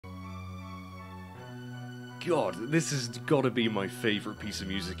God, this has got to be my favourite piece of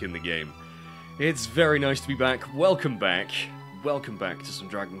music in the game. It's very nice to be back. Welcome back. Welcome back to some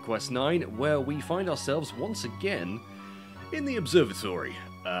Dragon Quest IX, where we find ourselves once again in the observatory.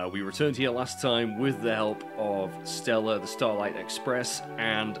 We returned here last time with the help of Stella, the Starlight Express,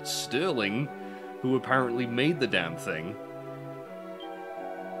 and Sterling, who apparently made the damn thing.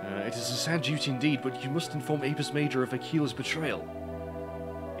 It is a sad duty indeed, but you must inform Apis Major of Aquila's betrayal.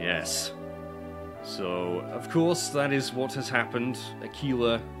 Yes. So, of course, that is what has happened.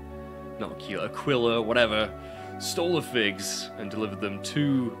 Aquila, whatever, stole the figs and delivered them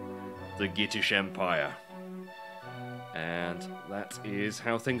to the Gitish Empire. And that is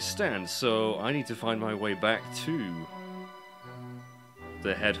how things stand. So, I need to find my way back to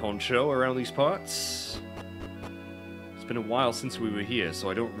the head honcho around these parts. It's been a while since we were here, so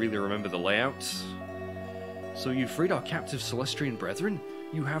I don't really remember the layout. So you freed our captive Celestrian brethren?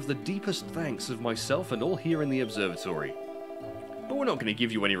 You have the deepest thanks of myself and all here in the observatory. But we're not going to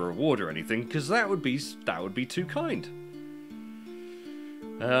give you any reward or anything, because that would be too kind.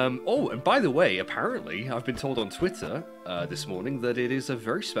 Oh, and by the way, apparently, I've been told on Twitter this morning that it is a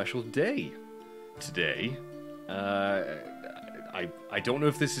very special day today. I don't know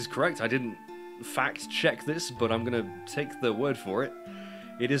if this is correct. I didn't fact-check this, but I'm going to take the word for it.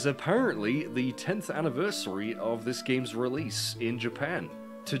 It is apparently the 10th anniversary of this game's release in Japan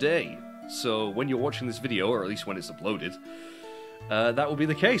today. So when you're watching this video, or at least when it's uploaded, that will be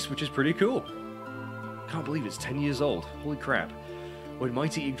the case, which is pretty cool. Can't believe it's 10 years old. Holy crap. When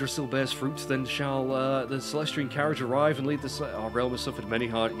mighty Yggdrasil bears fruit, then shall the Celestrian carriage arrive and lead our realm has suffered many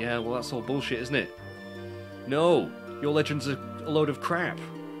hard... Yeah, well, that's all bullshit, isn't it? No, your legends are a load of crap.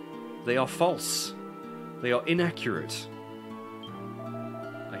 They are false. They are inaccurate.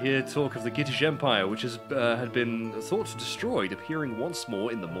 I hear talk of the Gitish Empire, which had been thought destroyed, appearing once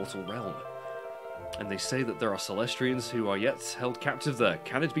more in the mortal realm. And they say that there are Celestrians who are yet held captive there.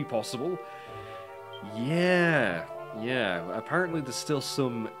 Can it be possible? Yeah, apparently there's still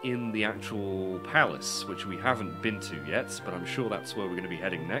some in the actual palace, which we haven't been to yet, but I'm sure that's where we're going to be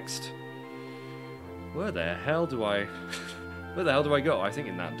heading next. Where the hell do I... Where the hell do I go? I think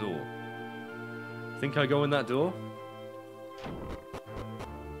in that door. Think I go in that door?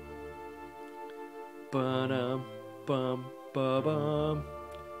 Ba-dum-bum-ba-bum.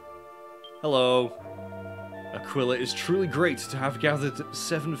 Hello. Aquila, it is truly great to have gathered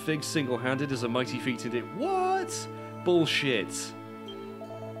 7 figs single-handed as a mighty feat indeed. What? Bullshit.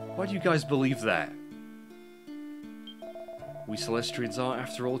 Why do you guys believe that? We Celestrians are,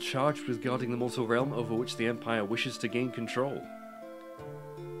 after all, charged with guarding the mortal realm over which the Empire wishes to gain control.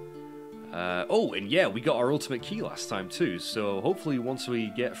 Oh, and yeah, we got our ultimate key last time too, so hopefully once we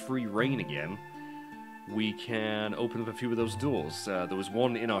get free reign again, we can open up a few of those doors. There was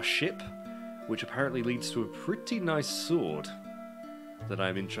one in our ship, which apparently leads to a pretty nice sword that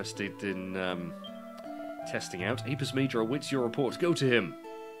I'm interested in testing out. Apis Major awaits your report. Go to him.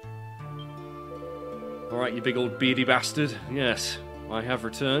 Alright, you big old beardy bastard. Yes, I have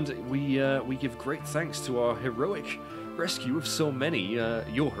returned. We give great thanks to our heroic rescue of so many,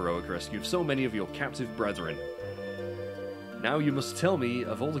 your heroic rescue of so many of your captive brethren. Now you must tell me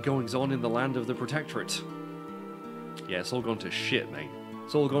of all the goings-on in the land of the Protectorate. Yeah, it's all gone to shit, mate.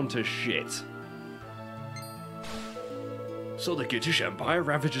 It's all gone to shit. So the Gitish Empire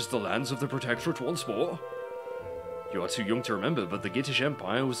ravages the lands of the Protectorate once more? You are too young to remember, but the Gitish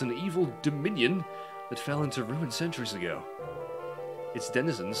Empire was an evil dominion that fell into ruin centuries ago. Its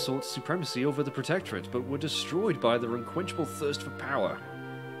denizens sought supremacy over the Protectorate, but were destroyed by their unquenchable thirst for power.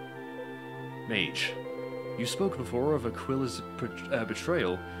 Mage, you spoke before of Aquila's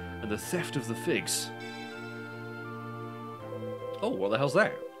betrayal and the theft of the figs. Oh, what the hell's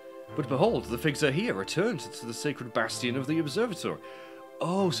that? But behold, the figs are here, returned to the sacred bastion of the observatory.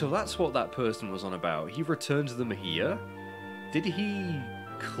 Oh, so that's what that person was on about. He returned them here? Did he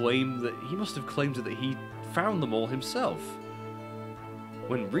claim that... He must have claimed that he found them all himself.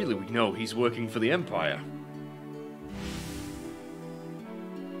 When really we know he's working for the Empire.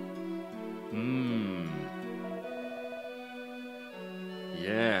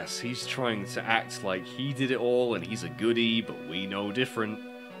 Yes, he's trying to act like he did it all and he's a goodie, but we know different.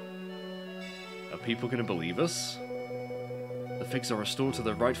 Are people going to believe us? The figs are restored to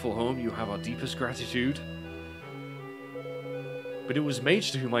their rightful home. You have our deepest gratitude. But it was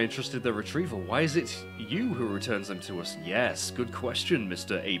Mage to whom I entrusted their retrieval. Why is it you who returns them to us? Yes, good question,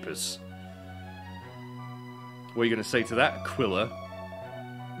 Mr. Apis. What are you going to say to that, Aquila?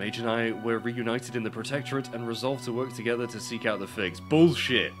 Mage and I were reunited in the Protectorate and resolved to work together to seek out the figs.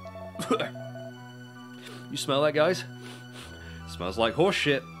 Bullshit. You smell that, guys? Smells like horse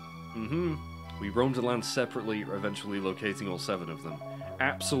shit. We roamed the land separately, eventually locating all 7 of them.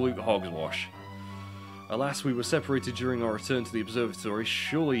 Absolute hogwash. Alas, we were separated during our return to the observatory.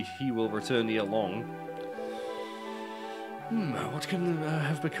 Surely he will return ere long. What can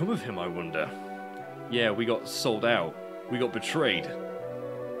have become of him, I wonder? Yeah, we got sold out. We got betrayed.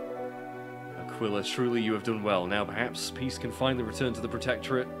 Aquila, truly you have done well. Now perhaps peace can finally return to the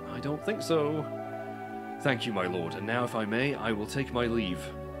Protectorate. I don't think so. Thank you, my lord. And now, if I may, I will take my leave.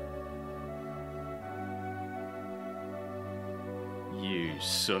 You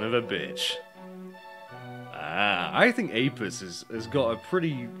son of a bitch. I think Apis has got a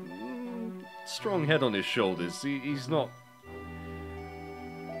pretty strong head on his shoulders. He's not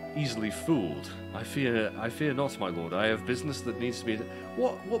easily fooled. I fear not, my lord. I have business that needs to be...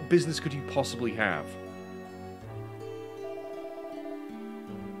 What business could you possibly have?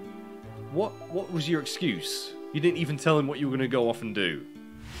 What was your excuse? You didn't even tell him what you were going to go off and do.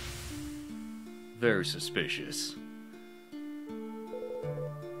 Very suspicious.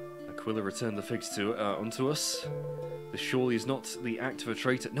 Aquila returned the figs unto us. This surely is not the act of a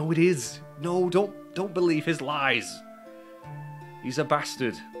traitor. No, it is. No, don't believe his lies. He's a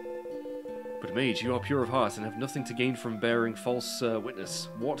bastard. But mage, you are pure of heart and have nothing to gain from bearing false witness.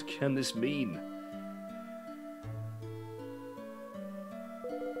 What can this mean?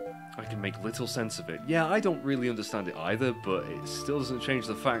 I can make little sense of it. Yeah, I don't really understand it either, but it still doesn't change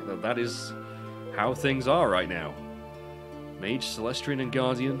the fact that that is how things are right now. Mage, Celestian, and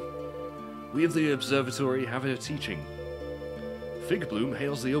Guardian, we of the Observatory have a teaching. Figbloom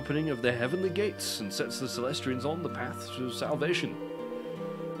hails the opening of the heavenly gates and sets the Celestians on the path to salvation.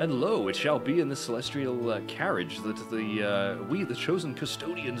 And lo, it shall be in this celestial carriage that we, the chosen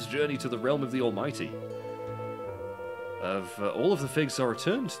custodians, journey to the realm of the Almighty. All of the figs are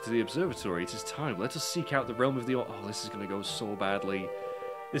returned to the observatory. It is time. Let us seek out the realm of the... Oh, this is going to go so badly.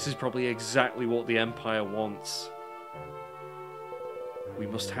 This is probably exactly what the Empire wants. We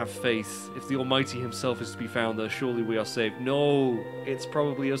must have faith. If the Almighty himself is to be found there, surely we are saved. No, it's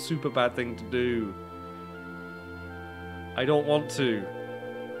probably a super bad thing to do. I don't want to.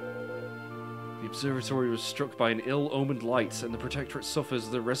 The observatory was struck by an ill-omened light, and the Protectorate suffers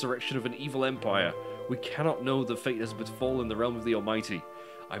the resurrection of an evil empire. We cannot know the fate has befallen the realm of the Almighty.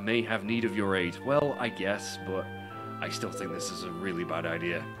 I may have need of your aid. Well, I guess, but I still think this is a really bad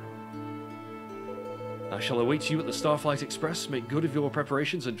idea. I shall await you at the Starflight Express. Make good of your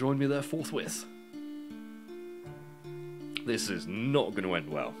preparations and join me there forthwith. This is not going to end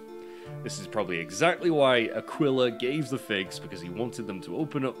well. This is probably exactly why Aquila gave the figs, because he wanted them to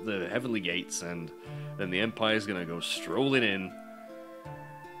open up the heavenly gates, and then the Empire's going to go strolling in.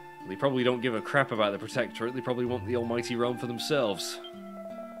 They probably don't give a crap about the Protectorate, they probably want the Almighty Realm for themselves.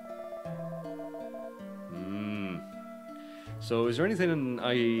 So is there anything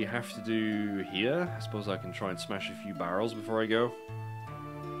I have to do here? I suppose I can try and smash a few barrels before I go.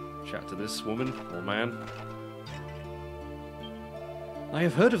 Chat to this woman, or man. I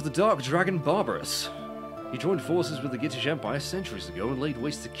have heard of the Dark Dragon Barbarous. He joined forces with the Gitish Empire centuries ago and laid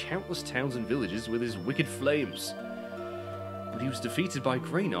waste to countless towns and villages with his wicked flames. But he was defeated by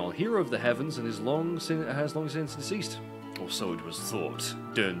Graynal, hero of the heavens, and has long since deceased. Or so it was thought.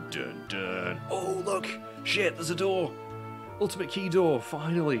 Dun dun dun. Oh look! Shit, there's a door! Ultimate key door,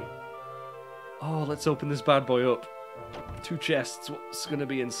 finally! Oh, let's open this bad boy up. 2 chests, what's gonna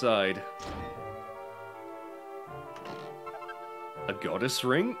be inside? A goddess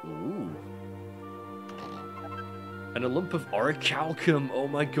ring? Ooh. And a lump of orichalcum. Oh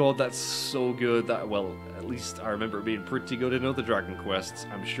my god, that's so good. Well, at least I remember it being pretty good in other Dragon Quests.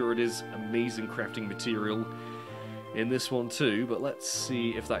 I'm sure it is amazing crafting material in this one too, but let's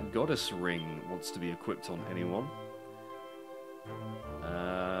see if that goddess ring wants to be equipped on anyone.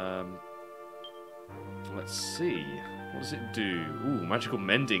 Let's see. What does it do? Ooh, magical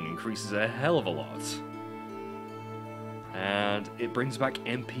mending increases a hell of a lot. And it brings back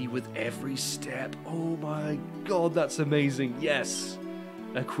MP with every step. Oh my god, that's amazing. Yes!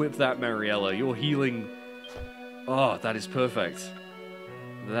 Equip that, Mariella. You're healing. Oh, that is perfect.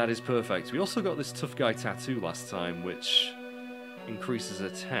 That is perfect. We also got this tough guy tattoo last time, which increases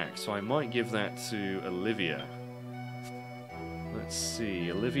attack. So I might give that to Olivia. Let's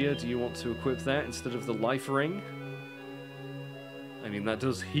see. Olivia, do you want to equip that instead of the life ring? I mean, that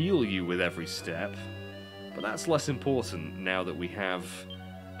does heal you with every step. But that's less important now that we have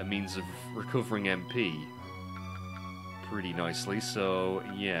a means of recovering MP pretty nicely. So,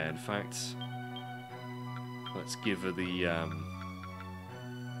 yeah, in fact, let's give her the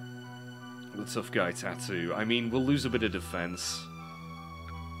tough guy tattoo. I mean, we'll lose a bit of defense.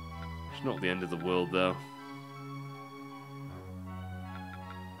 It's not the end of the world, though.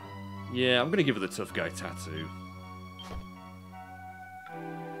 Yeah, I'm gonna give her the tough guy tattoo.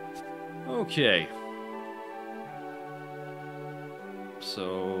 Okay.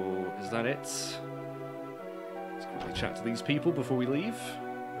 So, is that it? Let's quickly chat to these people before we leave.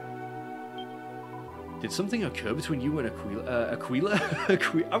 Did something occur between you and Aquila?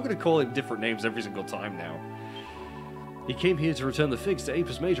 I'm going to call him different names every single time now. He came here to return the figs to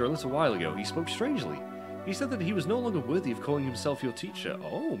Apis Major a little while ago. He spoke strangely. He said that he was no longer worthy of calling himself your teacher.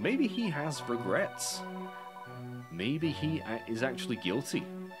 Oh, maybe he has regrets. Maybe he is actually guilty.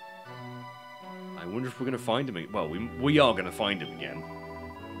 I wonder if we're going to find him again. Well, we are going to find him again.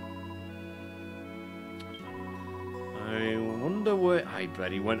 I wonder where... I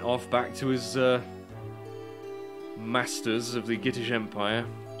bet he went off back to his... masters of the Gittish Empire.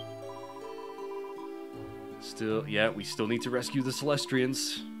 Still, yeah, we still need to rescue the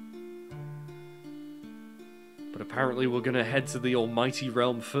Celestrians. But apparently we're gonna head to the Almighty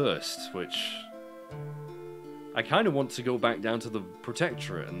Realm first, which... I kind of want to go back down to the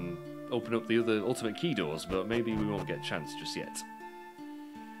Protectorate and open up the other Ultimate Key doors, but maybe we won't get a chance just yet.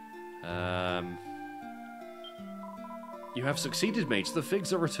 You have succeeded, mate. The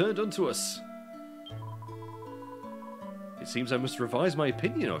figs are returned unto us. It seems I must revise my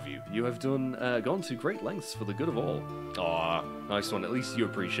opinion of you. You have gone to great lengths for the good of all. Aw, nice one. At least you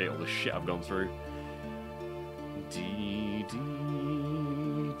appreciate all the shit I've gone through.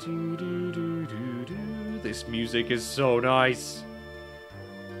 This music is so nice.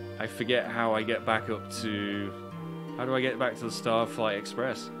 I forget how I get back up to... How do I get back to the Starflight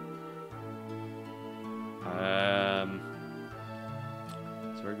Express?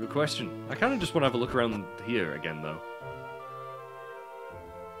 It's a very good question. I kind of just want to have a look around here again, though.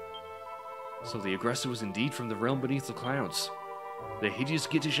 So the aggressor was indeed from the realm beneath the clouds. The hideous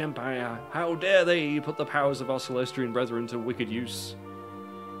Gittish Empire. How dare they put the powers of our Celestrian brethren to wicked use?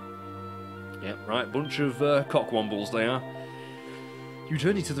 Yep, right, bunch of cockwombles they are. You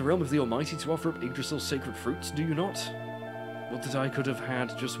journey to the realm of the Almighty to offer up Yggdrasil's sacred fruits, do you not? Would that I could have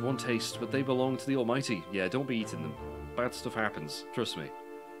had just one taste, but they belong to the Almighty. Yeah, don't be eating them. Bad stuff happens, trust me.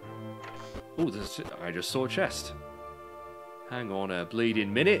 Oh, I just saw a chest. Hang on a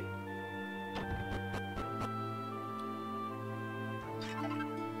bleeding minute.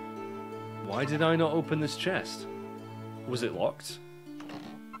 Why did I not open this chest? Was it locked?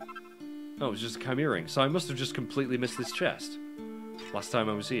 No, it was just a chimeering, so I must have just completely missed this chest. Last time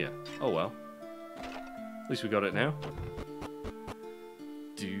I was here. Oh well. At least we got it now.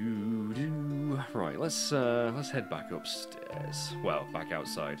 Right, let's head back upstairs. Well, back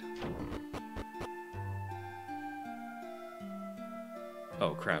outside.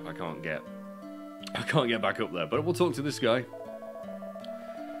 Oh crap, I can't get back up there, but we'll talk to this guy.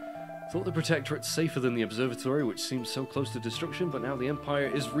 Thought the Protectorate's safer than the Observatory, which seems so close to destruction, but now the Empire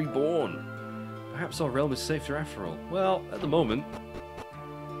is reborn. Perhaps our realm is safer after all. Well, at the moment,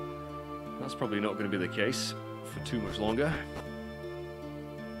 that's probably not going to be the case for too much longer.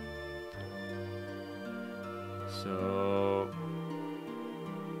 So,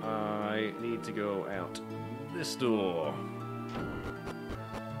 I need to go out this door.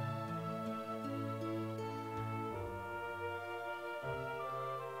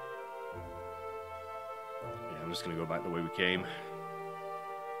 I'm just going to go back the way we came.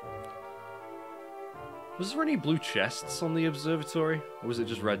 Was there any blue chests on the observatory? Or was it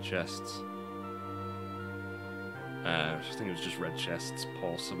just red chests? I think it was just red chests,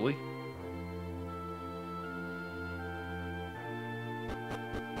 possibly.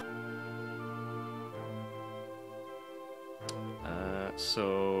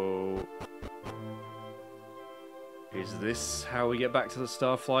 So... Is this how we get back to the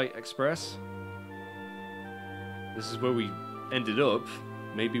Starflight Express? This is where we ended up.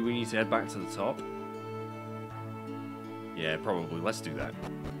 Maybe we need to head back to the top. Yeah, probably. Let's do that.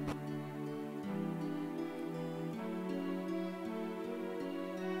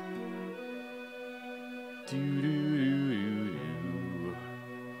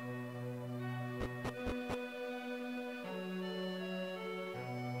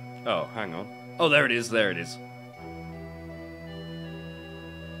 Oh, hang on. Oh, there it is, there it is.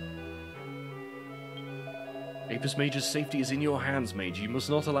 Apis Major's safety is in your hands, Mage. You must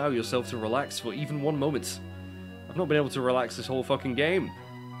not allow yourself to relax for even one moment. I've not been able to relax this whole fucking game.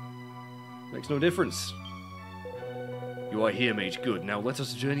 Makes no difference. You are here, Mage. Good. Now let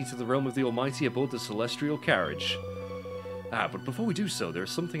us journey to the realm of the Almighty aboard the celestial carriage. But before we do so, there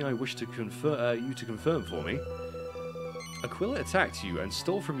is something I wish to you to confirm for me. Aquila attacked you and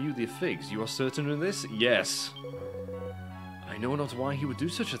stole from you the figs. You are certain of this? Yes. I know not why he would do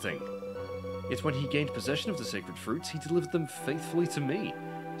such a thing. Yet when he gained possession of the sacred fruits, he delivered them faithfully to me.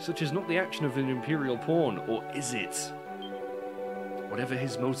 Such is not the action of an Imperial pawn, or is it? Whatever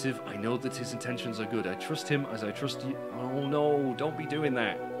his motive, I know that his intentions are good. I trust him as I trust you. Oh no, don't be doing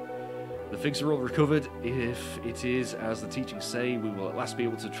that. The figs are all recovered. If it is as the teachings say, we will at last be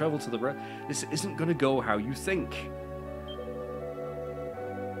able to travel to the This isn't going to go how you think.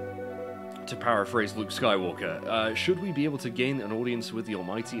 To paraphrase Luke Skywalker, should we be able to gain an audience with the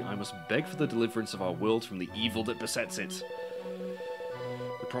Almighty, I must beg for the deliverance of our world from the evil that besets it.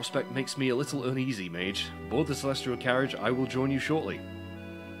 The prospect makes me a little uneasy, mage. Board the celestial carriage, I will join you shortly.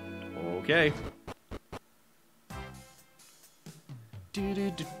 Okay.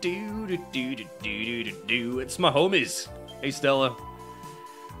 It's my homies. Hey, Stella.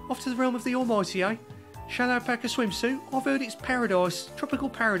 Off to the realm of the Almighty, eh? Shall I pack a swimsuit? I've heard it's paradise. Tropical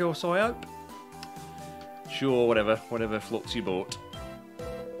paradise, I hope. Sure, whatever. Whatever floats your boat.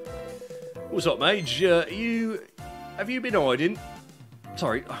 What's up, mage? Have you been hiding?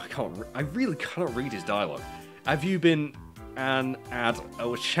 Sorry, I really cannot read his dialogue. Have you been and had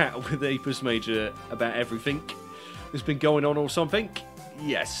a chat with Apis Major about everything that's been going on or something?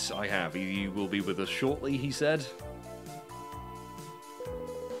 Yes, I have. You will be with us shortly, he said.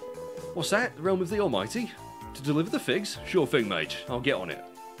 What's that? The realm of the Almighty? To deliver the figs? Sure thing, mage. I'll get on it.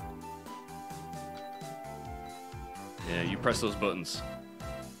 Yeah, you press those buttons.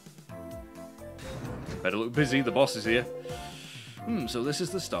 Better look busy, the boss is here. So this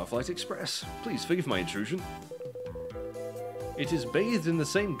is the Starflight Express. Please forgive my intrusion. It is bathed in the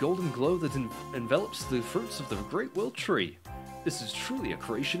same golden glow that envelops the fruits of the Great World Tree. This is truly a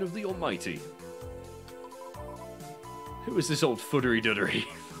creation of the Almighty. Who is this old fuddery-duddery?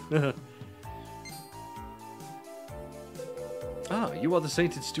 Ah, you are the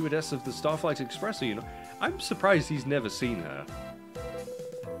sainted stewardess of the Starflight Express, you know. I'm surprised he's never seen her.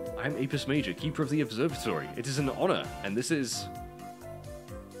 I'm Apis Major, keeper of the observatory. It is an honor, and this is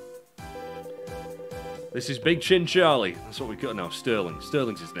Big Chin Charlie. That's what we got now. Sterling.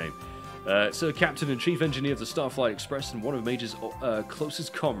 Sterling's his name. Sir Captain and Chief Engineer of the Starflight Express and one of Major's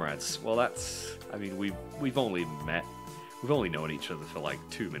closest comrades. Well, that's... I mean, we've only met. We've only known each other for like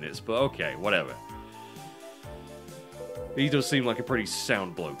 2 minutes, but okay, whatever. He does seem like a pretty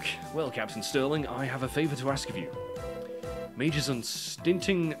sound bloke. Well, Captain Sterling, I have a favour to ask of you. Major's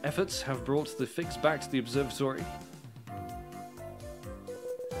unstinting efforts have brought the figs back to the observatory.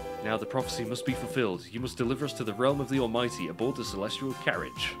 Now the prophecy must be fulfilled. You must deliver us to the realm of the Almighty aboard the celestial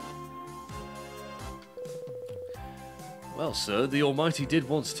carriage. Well, sir, the Almighty did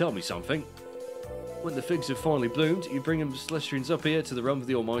once tell me something. When the figs have finally bloomed, you bring them Celestians up here to the realm of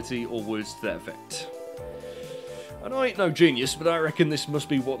the Almighty, or words to that effect. And I ain't no genius, but I reckon this must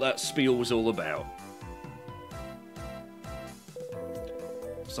be what that spiel was all about.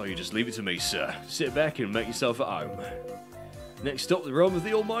 So you just leave it to me, sir. Sit back and make yourself at home. Next stop, the realm of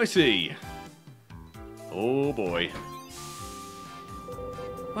the Almighty. Oh boy.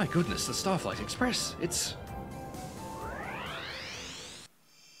 My goodness, the Starflight Express. It's...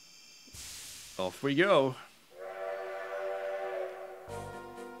 Off we go.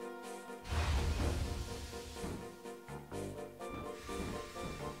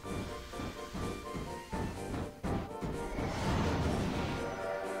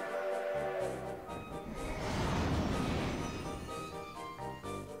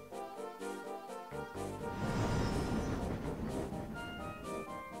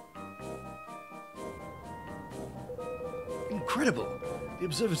 Incredible! The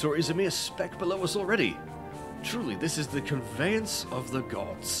observatory is a mere speck below us already. Truly, this is the conveyance of the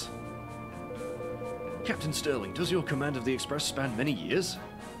gods. Captain Sterling, does your command of the Express span many years?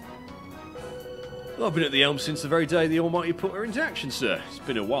 I've been at the helm since the very day the Almighty put her into action, sir. It's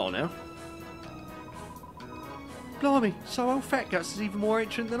been a while now. Blimey, so old Fat Guts is even more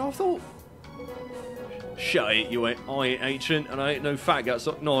ancient than I thought. Shut it, you ain't. I ain't ancient, and I ain't no Fat Guts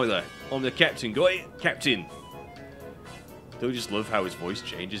neither. I'm the captain, got it? Captain. Don't you just love how his voice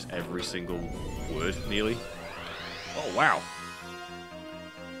changes every single word, nearly? Oh, wow.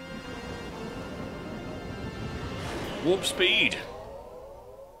 Warp speed.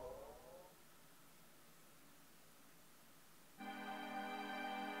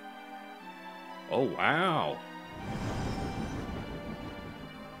 Oh, wow.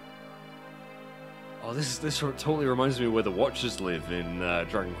 Oh, this totally reminds me of where the Watchers live in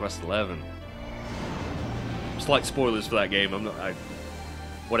Dragon Quest XI. Slight spoilers for that game.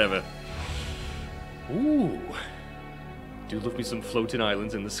 Whatever. Ooh. Do love me some floating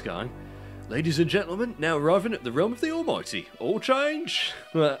islands in the sky. Ladies and gentlemen, now arriving at the realm of the Almighty. All change.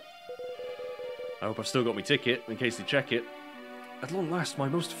 I hope I've still got my ticket in case they check it. At long last, my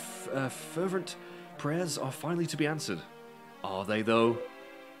most fervent prayers are finally to be answered. Are they, though?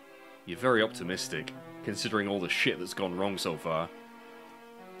 You're very optimistic, considering all the shit that's gone wrong so far.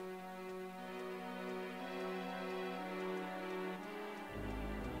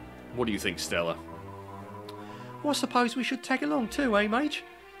 What do you think, Stella? Well, I suppose we should tag along too, eh, mate?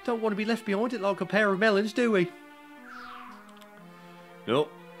 Don't want to be left behind it like a pair of melons, do we?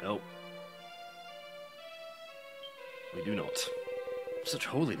 Nope, nope. We do not. Such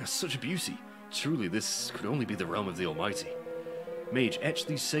holiness, such beauty. Truly, this could only be the realm of the Almighty. Mage, etch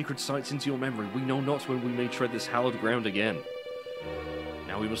these sacred sites into your memory. We know not when we may tread this hallowed ground again.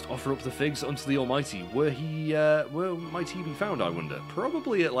 Now we must offer up the figs unto the Almighty. Where might he be found, I wonder?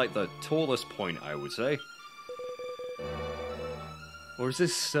 Probably at, like, the tallest point, I would say. Or is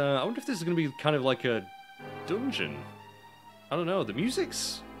this, I wonder if this is going to be kind of like a dungeon. I don't know, the music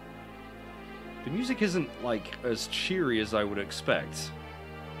isn't, like, as cheery as I would expect.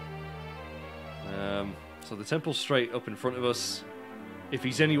 So the temple's straight up in front of us. If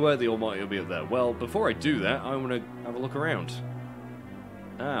he's anywhere, the Almighty will be up there. Well, before I do that, I want to have a look around.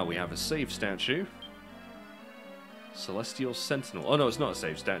 Ah, we have a save statue. Celestial Sentinel. Oh no, it's not a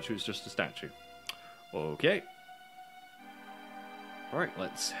save statue, it's just a statue. Okay. Alright,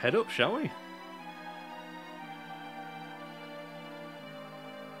 let's head up, shall we?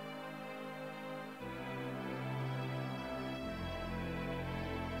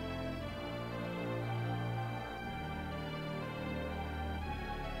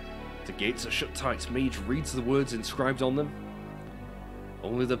 The gates are shut tight. Mage reads the words inscribed on them.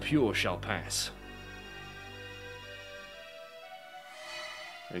 Only the pure shall pass.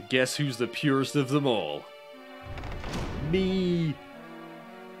 And guess who's the purest of them all? Me!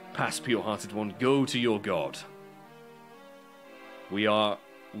 Pass, pure-hearted one, go to your god. We are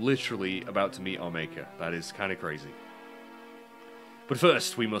literally about to meet our maker. That is kind of crazy. But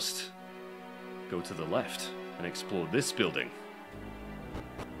first, we must go to the left and explore this building,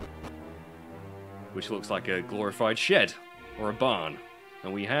 which looks like a glorified shed or a barn.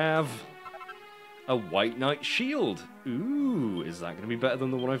 And we have a White Knight shield. Ooh, is that going to be better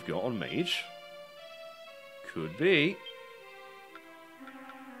than the one I've got on Mage? Could be.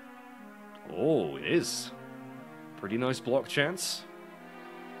 Oh, it is. Pretty nice block chance.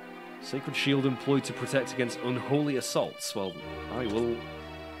 Sacred shield employed to protect against unholy assaults. Well, I will...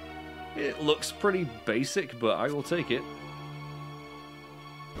 It looks pretty basic, but I will take it.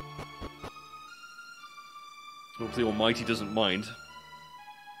 Hope the Almighty doesn't mind.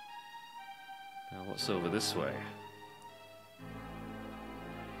 Now, what's over this way?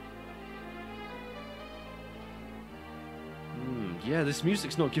 Yeah, this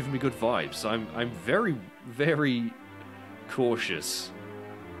music's not giving me good vibes. I'm very, very cautious.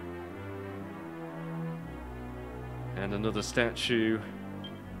 And another statue.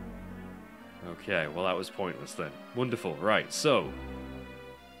 Okay, well that was pointless then. Wonderful, right, so...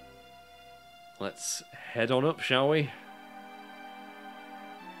 let's head on up, shall we?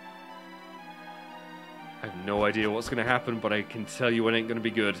 I have no idea what's going to happen, but I can tell you it ain't going to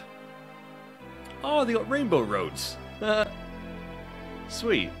be good. Oh, they got rainbow roads.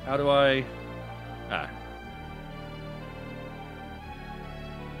 Sweet. How do I... Ah.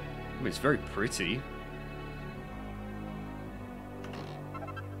 I mean, it's very pretty.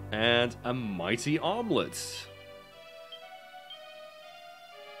 And a mighty armlet.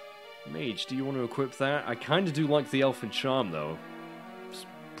 Mage, do you want to equip that? I kind of do like the Elfin Charm, though. It's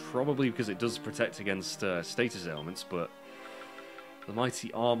probably because it does protect against status ailments, but... the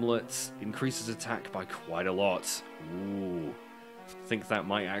mighty armlet increases attack by quite a lot. Ooh. I think that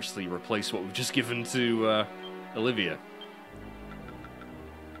might actually replace what we've just given to Olivia.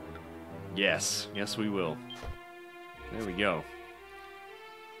 Yes. Yes, we will. There we go.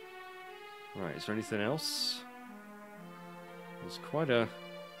 Alright, is there anything else? There's quite a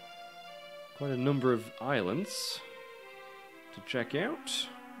number of islands to check out.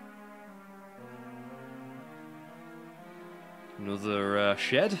 Another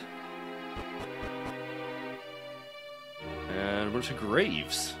shed. And a bunch of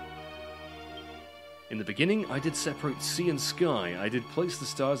graves. In the beginning, I did separate sea and sky. I did place the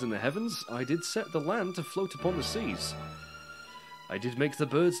stars in the heavens. I did set the land to float upon the seas. I did make the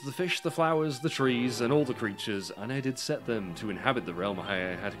birds, the fish, the flowers, the trees, and all the creatures, and I did set them to inhabit the realm I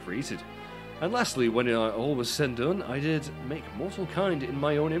had created. And lastly, when all was said and done, I did make mortal kind in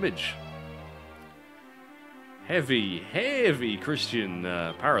my own image. Heavy Christian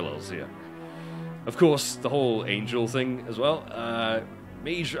parallels here. Of course, the whole angel thing as well.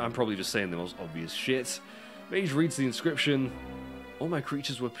 Mage, I'm probably just saying the most obvious shit. Mage reads the inscription. All my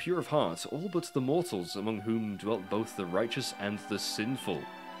creatures were pure of heart, all but the mortals, among whom dwelt both the righteous and the sinful.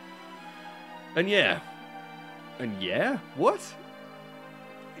 And yeah? What?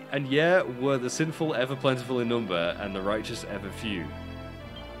 And yeah, were the sinful ever plentiful in number, and the righteous ever few.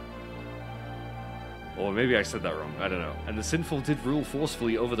 Or maybe I said that wrong, I don't know. And the sinful did rule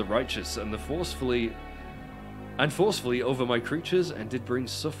forcefully over the righteous, and forcefully over my creatures, and did bring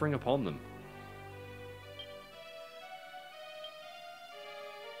suffering upon them.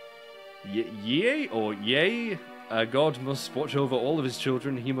 Yea, God must watch over all of his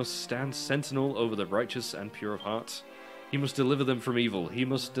children. He must stand sentinel over the righteous and pure of heart. He must deliver them from evil. He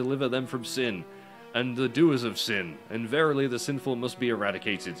must deliver them from sin, and the doers of sin. And verily the sinful must be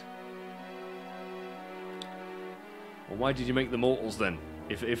eradicated. Well, why did you make the mortals then,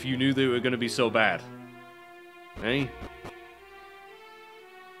 if you knew they were going to be so bad? Eh?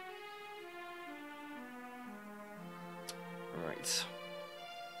 Alright.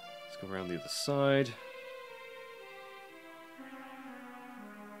 Let's go around the other side.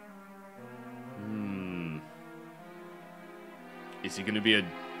 Is he going to be a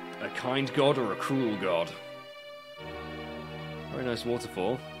kind god or a cruel god? Very nice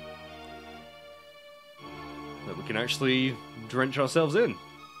waterfall that we can actually drench ourselves in.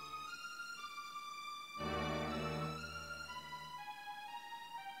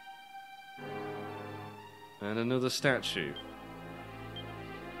 And another statue.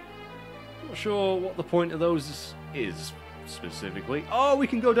 Not sure what the point of those is specifically. Oh, we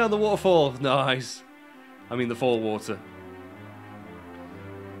can go down the waterfall. Nice. I mean the fall water.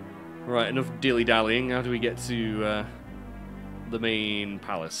 Right, enough dilly-dallying. How do we get to the main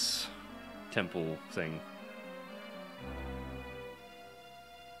palace temple thing?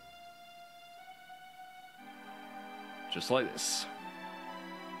 Just like this.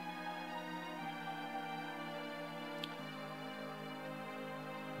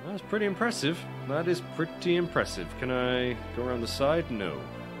 That's pretty impressive. That is pretty impressive. Can I go around the side? No.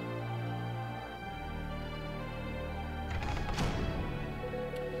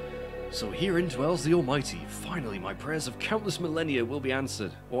 So herein dwells the Almighty. Finally, my prayers of countless millennia will be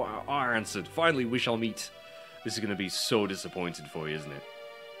answered, or are answered. Finally, we shall meet. This is going to be so disappointed for you, isn't it?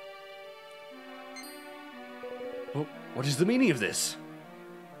 Well, what is the meaning of this?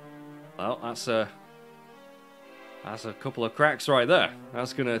 Well, that's a couple of cracks right there.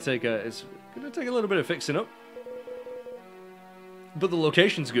 That's going to take it's going to take a little bit of fixing up. But the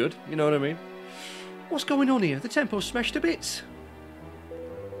location's good, you know what I mean? What's going on here? The temple's smashed to bits.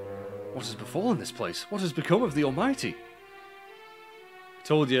 What has befallen this place? What has become of the Almighty?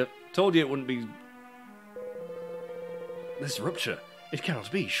 Told you it wouldn't be... This rupture, it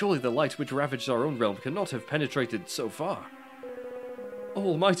cannot be. Surely the light which ravaged our own realm cannot have penetrated so far. O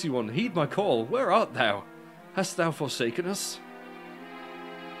Almighty One, heed my call. Where art thou? Hast thou forsaken us?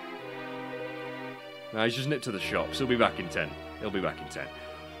 Nah, he's just nipped to the shops. He'll be back in 10. He'll be back in 10.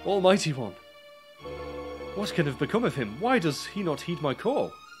 Almighty One, what can have become of him? Why does he not heed my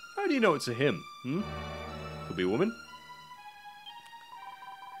call? How do you know it's a him? Could be a woman.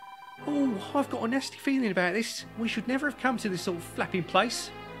 Oh, I've got a nasty feeling about this. We should never have come to this sort of flapping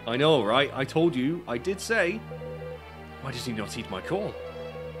place. I know, right? I told you. I did say. Why does he not heed my call?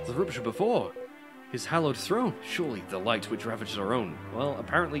 The rupture before. His hallowed throne. Surely the light which ravaged our own. Well,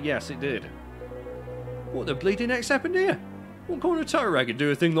 apparently yes, it did. What the bleeding heck's happened here? What kind of Turag could do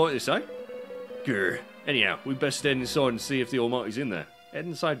a thing like this, eh? Grr. Anyhow, we'd best head inside and see if the Almighty's in there. Head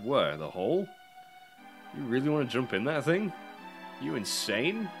inside where? The hole? You really want to jump in that thing? You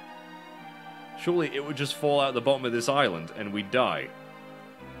insane? Surely it would just fall out the bottom of this island and we'd die.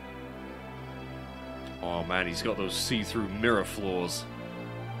 Oh man, he's got those see-through mirror floors.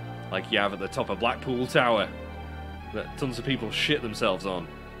 Like you have at the top of Blackpool Tower. That tons of people shit themselves on.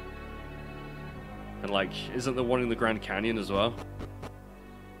 And like, isn't there one in the Grand Canyon as well?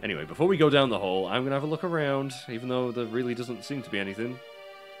 Anyway, before we go down the hole, I'm going to have a look around, even though there really doesn't seem to be anything.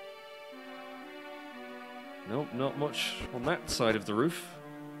 Nope, not much on that side of the roof.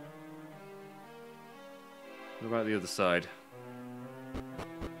 What about the other side?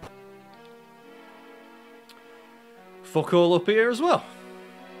 Fuck all up here as well.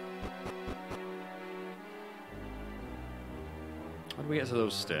 How do we get to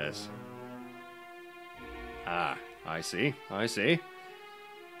those stairs? Ah, I see, I see.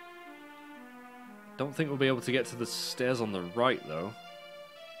 Don't think we'll be able to get to the stairs on the right, though.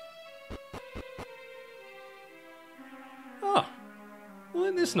 Ah, well,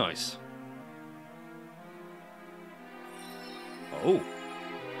 isn't this nice? Oh.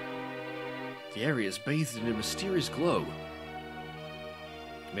 The area is bathed in a mysterious glow.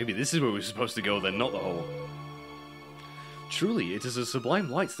 Maybe this is where we're supposed to go then, not the hole. Truly, it is a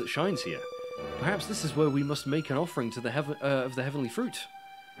sublime light that shines here. Perhaps this is where we must make an offering to the of the heavenly fruit.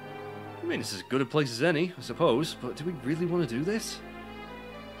 I mean, it's as good a place as any, I suppose, but do we really want to do this?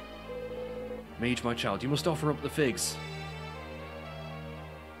 Mage, my child, you must offer up the figs.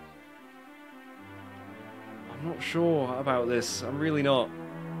 I'm not sure about this. I'm really not.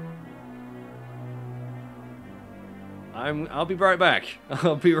 I'll be right back.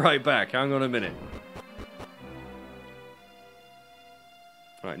 I'll be right back. Hang on a minute.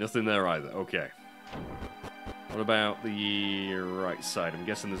 Right, nothing there either. Okay. What about the right side? I'm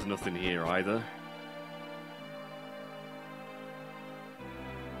guessing there's nothing here either.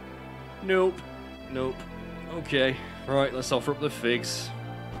 Nope. Nope. Okay. Right, let's offer up the figs.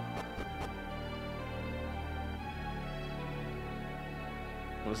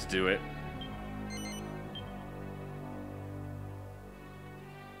 Let's do it.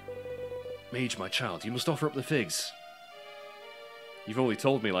 Mage, my child, you must offer up the figs. You've only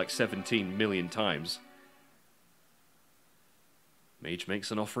told me like 17 million times. Mage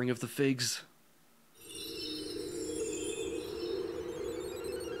makes an offering of the figs.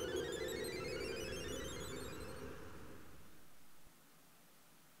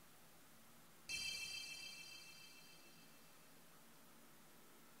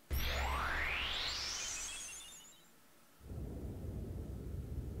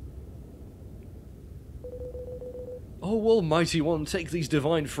 O Almighty One, take these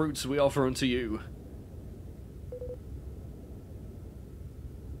divine fruits we offer unto you.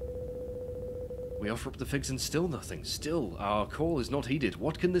 We offer up the figs and still nothing. Still, our call is not heeded.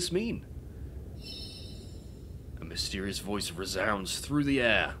 What can this mean? A mysterious voice resounds through the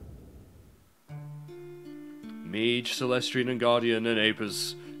air. Mage, Celestian, and Guardian, and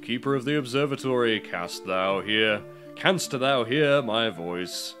Apis, Keeper of the Observatory, canst thou hear my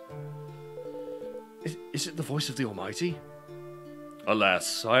voice? Is it the voice of the Almighty?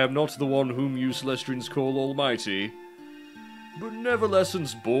 Alas, I am not the one whom you Celestians call Almighty.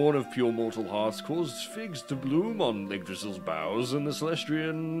 Benevolence born of pure mortal hearts caused figs to bloom on Yggdrasil's boughs, and the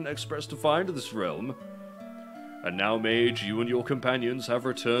Celestian expressed to find this realm. And now, Mage, you and your companions have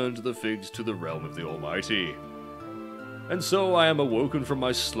returned the figs to the realm of the Almighty. And so I am awoken from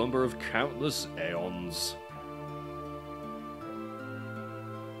my slumber of countless aeons.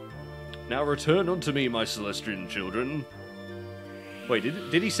 Now return unto me, my Celestian children. Wait,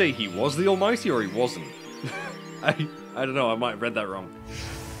 did he say he was the Almighty or he wasn't? I don't know, I might have read that wrong.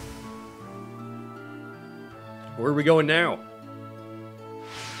 Where are we going now?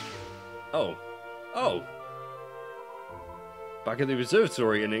 Oh. Back at the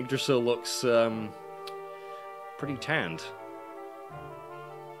observatory, and Yggdrasil looks, pretty tanned.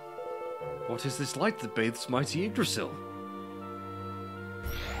 What is this light that bathes mighty Yggdrasil?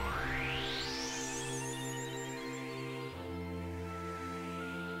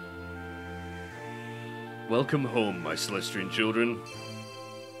 Welcome home, my Celestian children.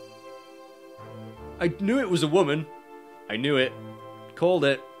 I knew it was a woman. I knew it. Called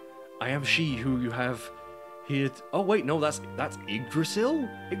it. I am she who you have here. Oh wait, no, that's Yggdrasil?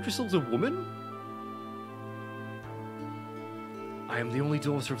 Yggdrasil's a woman? I am the only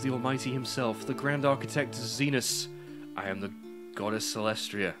daughter of the Almighty himself, the Grand Architect Zenus. I am the Goddess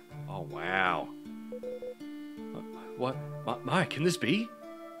Celestria. Oh wow. What? My, can this be?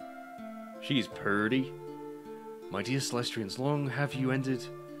 She's purty. My dear Celestians, long have you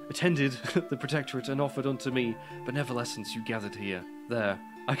attended the Protectorate and offered unto me benevolence you gathered here. There,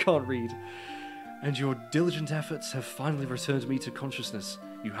 I can't read. And your diligent efforts have finally returned me to consciousness.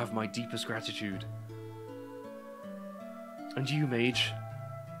 You have my deepest gratitude. And you, Mage,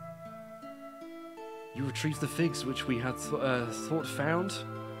 you retrieved the figs which we had thought found,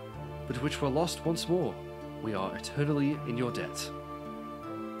 but which were lost once more. We are eternally in your debt.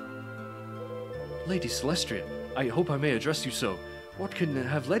 Lady Celestria, I hope I may address you so. What can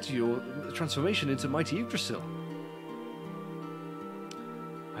have led to your transformation into mighty Yggdrasil?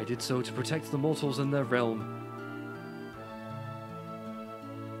 I did so to protect the mortals and their realm.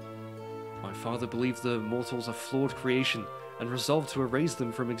 My father believed the mortals a flawed creation and resolved to erase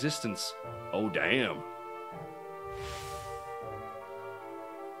them from existence. Oh, damn.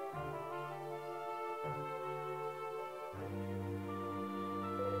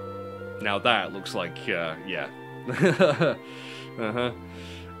 Now that looks like, yeah. The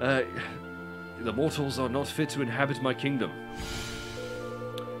mortals are not fit to inhabit my kingdom.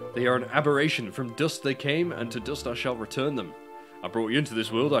 They are an aberration. From dust they came, and to dust I shall return them. I brought you into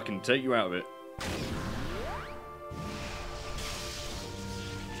this world, I can take you out of it.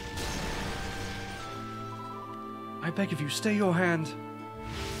 I beg of you, stay your hand.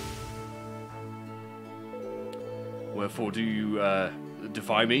 Wherefore do you,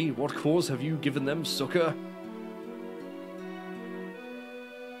 defy me? What cause have you given them succor?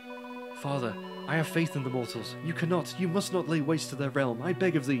 Father, I have faith in the mortals. You must not lay waste to their realm. I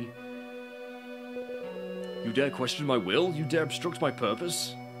beg of thee. You dare question my will? You dare obstruct my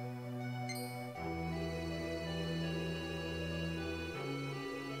purpose?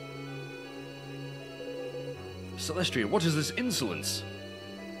 Celestria, what is this insolence?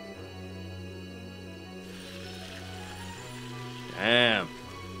 Damn.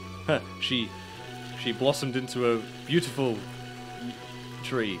 She blossomed into a beautiful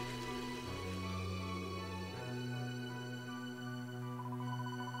tree.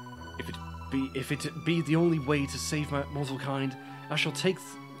 If it be the only way to save my mortal kind, I shall take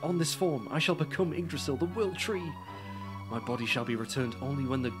on this form. I shall become Yggdrasil, the World Tree. My body shall be returned only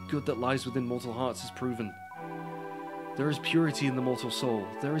when the good that lies within mortal hearts is proven. There is purity in the mortal soul.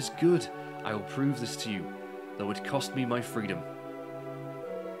 There is good. I will prove this to you, though it cost me my freedom.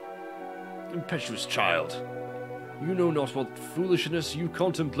 Impetuous child, you know not what foolishness you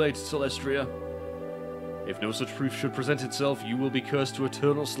contemplate, Celestria. If no such proof should present itself, you will be cursed to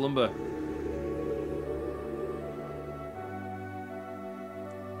eternal slumber.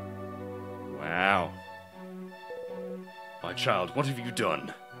 Wow. My child, what have you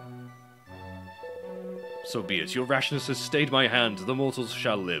done? So be it. Your rashness has stayed my hand. The mortals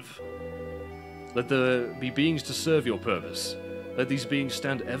shall live. Let there be beings to serve your purpose. Let these beings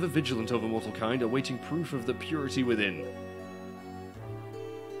stand ever vigilant over mortal kind, awaiting proof of the purity within.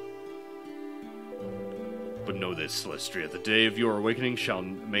 But know this, Celestria, the day of your awakening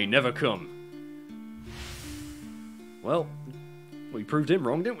may never come. Well, we proved him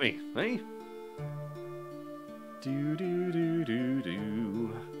wrong, didn't we? Eh? Do.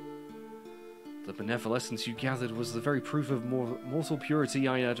 The benevolence you gathered was the very proof of mortal purity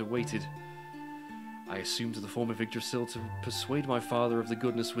I had awaited. I assumed the form of Yggdrasil to persuade my father of the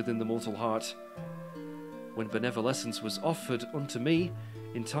goodness within the mortal heart. When benevolence was offered unto me,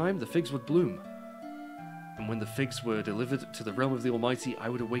 in time the figs would bloom. And when the figs were delivered to the realm of the Almighty, I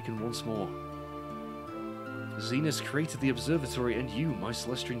would awaken once more. Zenus created the observatory and you, my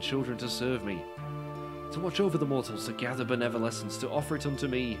celestian children, to serve me. To watch over the mortals, to gather benevolence, to offer it unto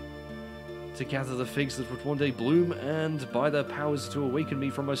me. To gather the figs that would one day bloom, and by their powers to awaken me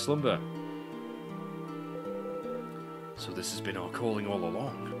from my slumber. So this has been our calling all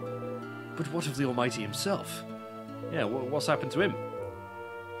along. But what of the Almighty himself? Yeah, what's happened to him?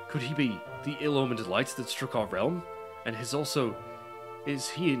 Could he be the ill-omened light that struck our realm? And is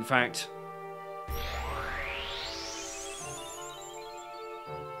he in fact...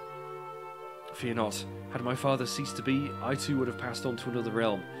 Fear not, had my father ceased to be, I too would have passed on to another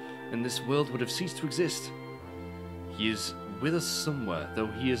realm, and this world would have ceased to exist. He is with us somewhere, though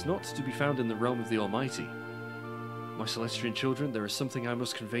he is not to be found in the realm of the Almighty. My celestian children, there is something I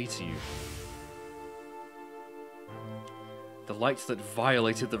must convey to you. The light that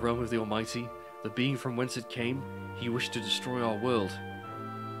violated the realm of the Almighty, the being from whence it came, he wished to destroy our world.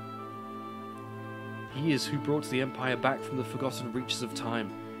 He is who brought the Empire back from the forgotten reaches of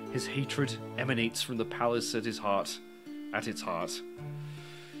time. His hatred emanates from the palace at its heart.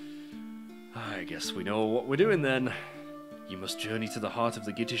 I guess we know what we're doing then. You must journey to the heart of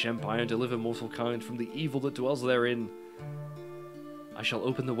the Gittish Empire and deliver mortal kind from the evil that dwells therein. I shall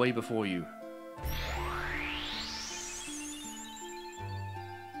open the way before you.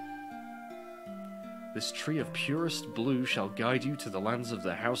 This tree of purest blue shall guide you to the lands of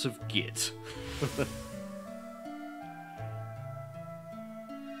the House of Git.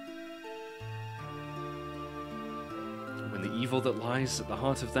 When the evil that lies at the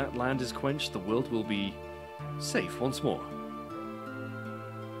heart of that land is quenched, the world will be safe once more.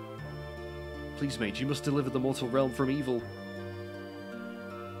 Please, mate, you must deliver the mortal realm from evil.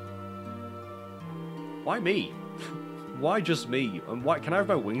 Why me? Why just me? And why can I have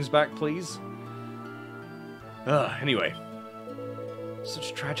my wings back, please? Anyway.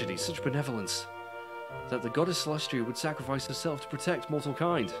 Such tragedy, such benevolence, that the goddess Celestria would sacrifice herself to protect mortal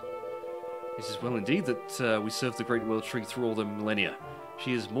kind. It is well indeed that we served the Great World Tree through all the millennia.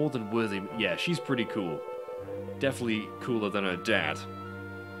 She is more than worthy. Yeah, she's pretty cool. Definitely cooler than her dad.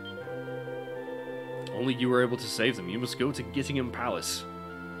 Only you were able to save them. You must go to Gittingham Palace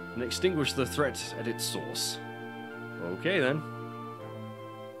and extinguish the threat at its source. Okay then.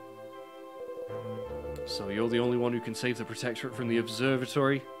 So you're the only one who can save the Protectorate from the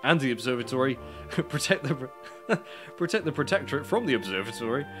Observatory, and the Observatory. protect the Protectorate from the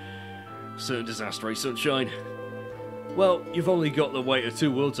Observatory. Certain disaster, eh, sunshine? Well, you've only got the weight of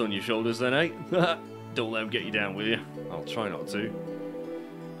two worlds on your shoulders then, eh? Don't let them get you down, will you? I'll try not to.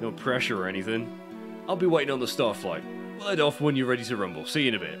 No pressure or anything. I'll be waiting on the Starflight. We'll head off when you're ready to rumble. See you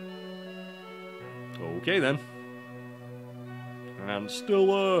in a bit. Okay then. And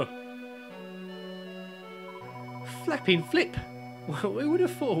still, Flapping flip! Who would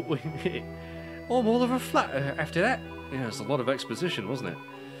have thought I'm all of a flat after that. Yeah, it's a lot of exposition, wasn't it?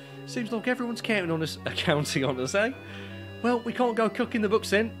 Seems like everyone's counting on us, counting on us, eh? Well, we can't go cooking the books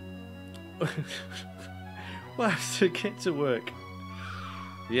then. We'll have to get to work.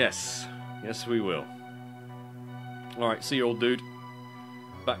 Yes. Yes, we will. Alright, see you, old dude.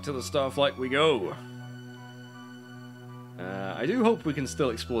 Back to the Starflight we go. I do hope we can still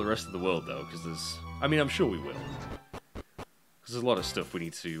explore the rest of the world, though, because there's... I mean, I'm sure we will. Because there's a lot of stuff we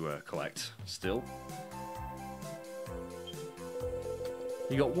need to collect still.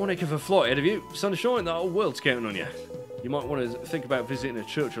 You got one heck of a flight ahead of you. Sunshine, the whole world's counting on you. You might want to think about visiting a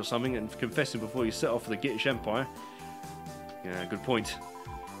church or something and confessing before you set off for the Gitish Empire. Yeah, good point.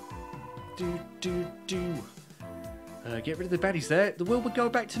 Get rid of the baddies there. The world would go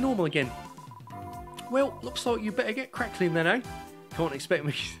back to normal again. Well, looks like you better get crackling then, eh? Can't expect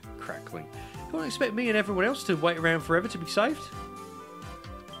me... crackling. Can't expect me and everyone else to wait around forever to be saved.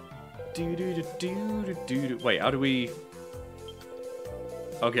 Wait, how do we...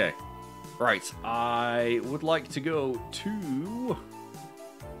 Okay. Right, I would like to go to...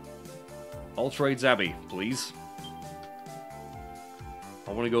 Altrades Abbey, please.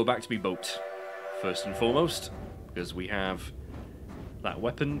 I want to go back to my boat, first and foremost, because we have that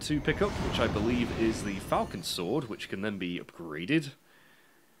weapon to pick up, which I believe is the Falcon Sword, which can then be upgraded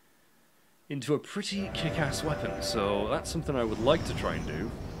into a pretty kick-ass weapon. So that's something I would like to try and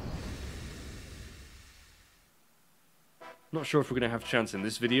do. Not sure if we're going to have a chance in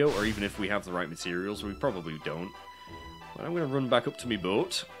this video, or even if we have the right materials. We probably don't. But I'm going to run back up to my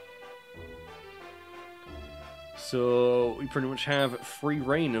boat. So we pretty much have free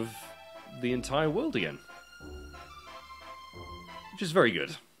reign of the entire world again. Which is very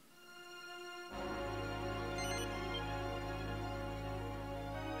good.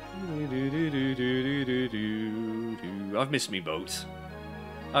 I've missed me boat.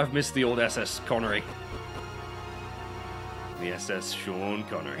 I've missed the old SS Connery. The SS Sean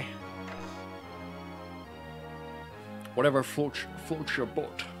Connery. Whatever floats your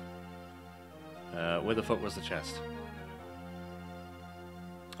boat. Where the fuck was the chest?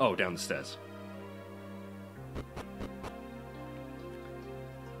 Oh, down the stairs.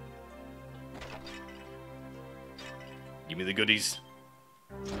 Give me the goodies.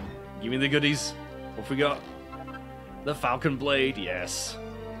 Give me the goodies. What we got? The Falcon Blade, yes.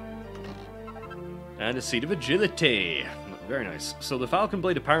 And a Seed of Agility. Very nice. So the Falcon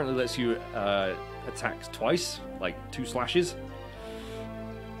Blade apparently lets you attack twice, like 2 slashes.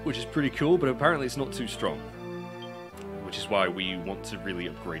 Which is pretty cool, but apparently it's not too strong. Which is why we want to really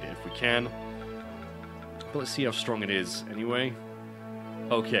upgrade it if we can. But let's see how strong it is anyway.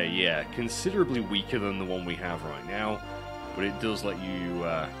 Okay, yeah, considerably weaker than the one we have right now. But it does let you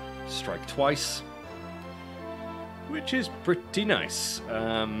strike twice. Which is pretty nice.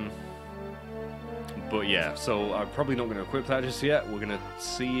 But yeah, so I'm probably not going to equip that just yet. We're going to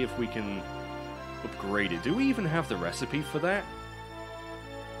see if we can upgrade it. Do we even have the recipe for that?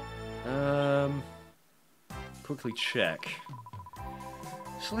 Quickly check.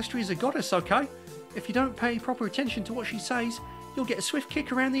 Celestria is a goddess, okay? If you don't pay proper attention to what she says, you'll get a swift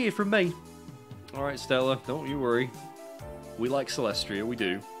kick around the ear from me. Alright, Stella, don't you worry. We like Celestria, we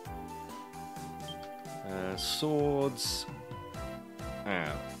do. Swords.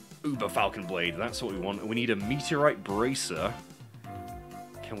 Uber Falcon Blade, that's what we want. We need a Meteorite Bracer.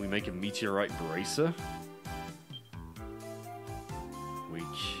 Can we make a Meteorite Bracer? We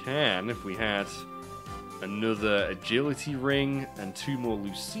can, if we had another Agility Ring and 2 more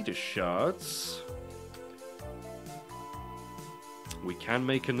Lucida Shards. We can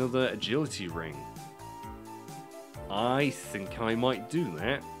make another Agility Ring. I think I might do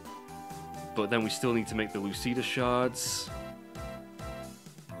that. But then we still need to make the Lucida Shards.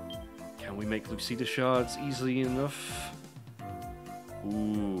 Can we make Lucida Shards easily enough?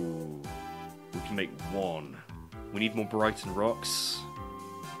 Ooh. We can make 1. We need more Brighton Rocks.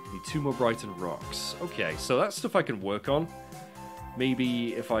 We need 2 more Brighton Rocks. Okay, so that's stuff I can work on.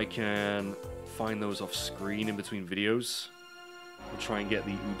 Maybe if I can find those off screen in between videos, we'll try and get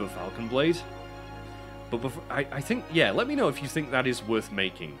the Uber Falcon Blade. But before, I think, yeah, let me know if you think that is worth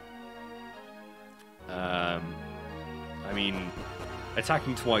making. I mean,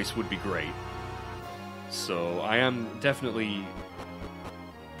 attacking twice would be great. So I am definitely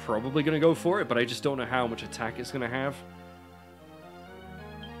probably going to go for it, but I just don't know how much attack it's going to have.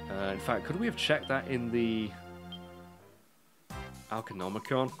 In fact, could we have checked that in the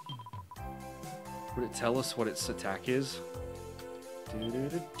Alchemicon? Would it tell us what its attack is?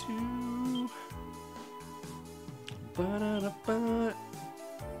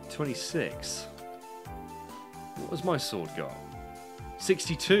 26. What has my sword got?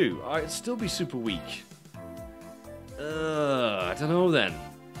 62. I'd still be super weak. I don't know then.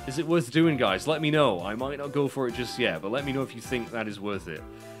 Is it worth doing, guys? Let me know. I might not go for it just yet, but let me know if you think that is worth it.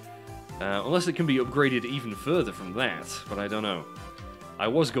 Unless it can be upgraded even further from that, but I don't know. I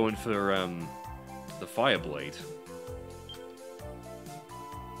was going for the Fireblade.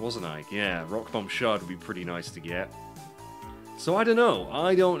 Wasn't I? Yeah, Rock Bomb Shard would be pretty nice to get. So I don't know.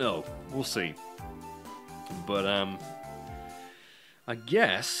 I don't know. We'll see. But, I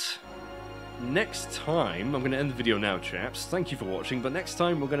guess next time, I'm going to end the video now, chaps. Thank you for watching, but next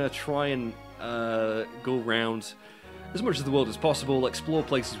time we're going to try and go around as much of the world as possible, explore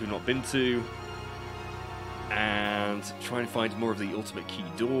places we've not been to, and try and find more of the ultimate key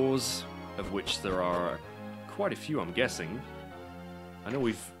doors, of which there are quite a few, I'm guessing. I know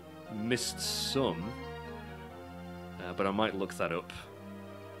we've missed some, but I might look that up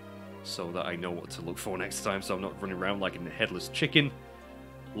so that I know what to look for next time, so I'm not running around like a headless chicken.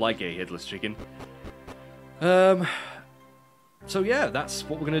 So yeah, that's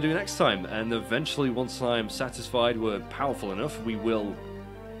what we're going to do next time, and eventually, once I'm satisfied we're powerful enough, we will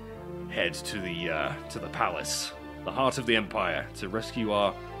head to the palace, the heart of the Empire, to rescue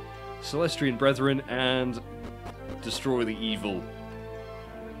our Celestrian brethren and destroy the evil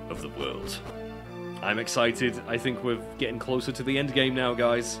of the world. I'm excited. I think we're getting closer to the end game now,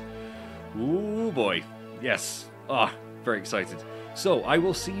 guys. Ooh boy. Yes. Very excited. So, I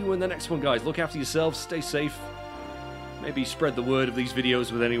will see you in the next one, guys. Look after yourselves, stay safe. Maybe spread the word of these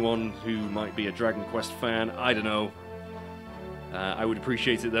videos with anyone who might be a Dragon Quest fan. I don't know. I would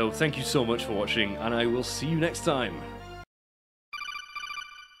appreciate it, though. Thank you so much for watching, and I will see you next time.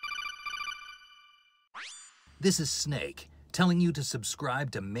 This is Snake, telling you to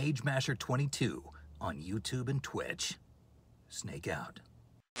subscribe to Mage Masher 22 on YouTube and Twitch. Snake out.